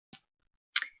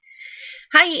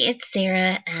Hi, it's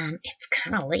Sarah. It's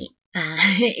kind of late.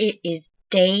 It is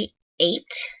day 8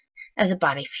 of the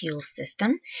body fuel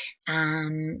system.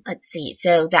 Let's see.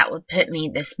 So that would put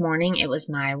me this morning. It was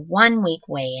my 1 week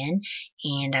weigh-in,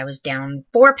 and I was down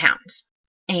 4 pounds.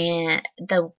 And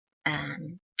the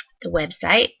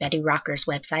website, Betty Rocker's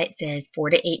website, says 4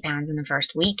 to 8 pounds in the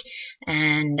first week,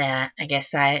 and I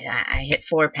guess I hit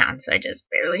 4 pounds, so I just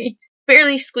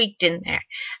barely squeaked in there.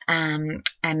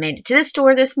 I made it to the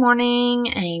store this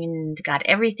morning and got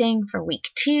everything for week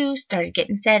 2, started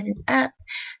getting set up,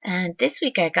 and this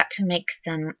week I got to make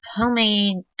some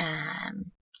homemade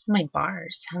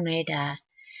bars,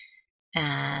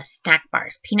 snack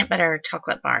bars, peanut butter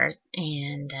chocolate bars,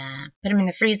 and put them in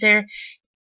the freezer.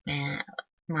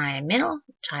 My middle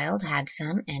child had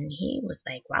some, and he was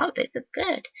like, "Wow, this is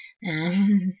good."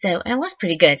 And it was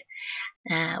pretty good.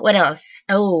 What else?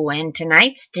 Oh, and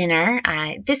tonight's dinner.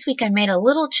 This week I made a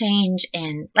little change,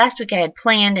 and last week I had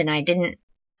planned, and I didn't.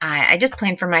 I just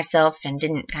planned for myself and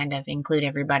didn't kind of include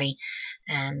everybody.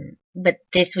 But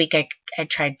this week I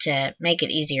tried to make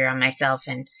it easier on myself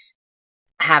and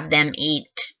have them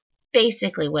eat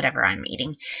basically whatever I'm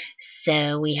eating.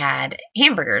 So we had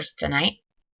hamburgers tonight,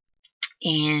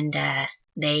 and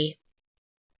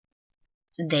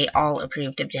they all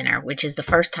approved of dinner, which is the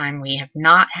first time we have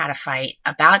not had a fight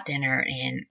about dinner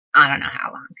in I don't know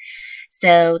how long.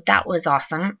 So that was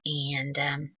awesome, and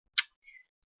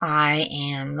I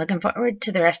am looking forward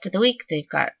to the rest of the week. They've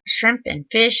got shrimp and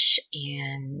fish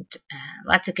and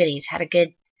lots of goodies. Had a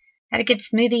good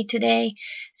smoothie today.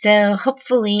 So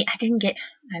hopefully I didn't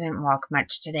walk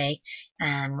much today.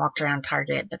 Walked around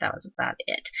Target, but that was about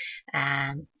it.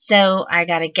 So I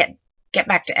gotta get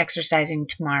back to exercising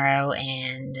tomorrow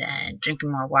and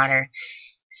drinking more water.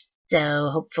 So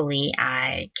hopefully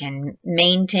I can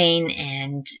maintain,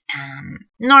 and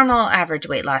normal average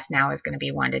weight loss now is going to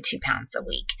be 1 to 2 pounds a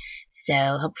week.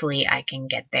 So hopefully I can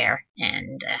get there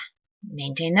and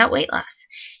maintain that weight loss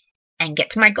and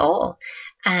get to my goal.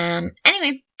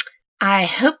 Anyway, I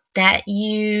hope that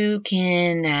you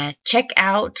can check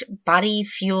out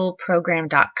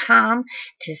bodyfuelprogram.com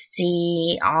to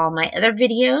see all my other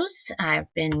videos. I've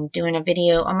been doing a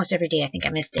video almost every day. I think I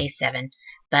missed day 7,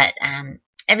 but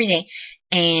every day.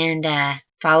 And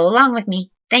follow along with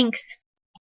me. Thanks.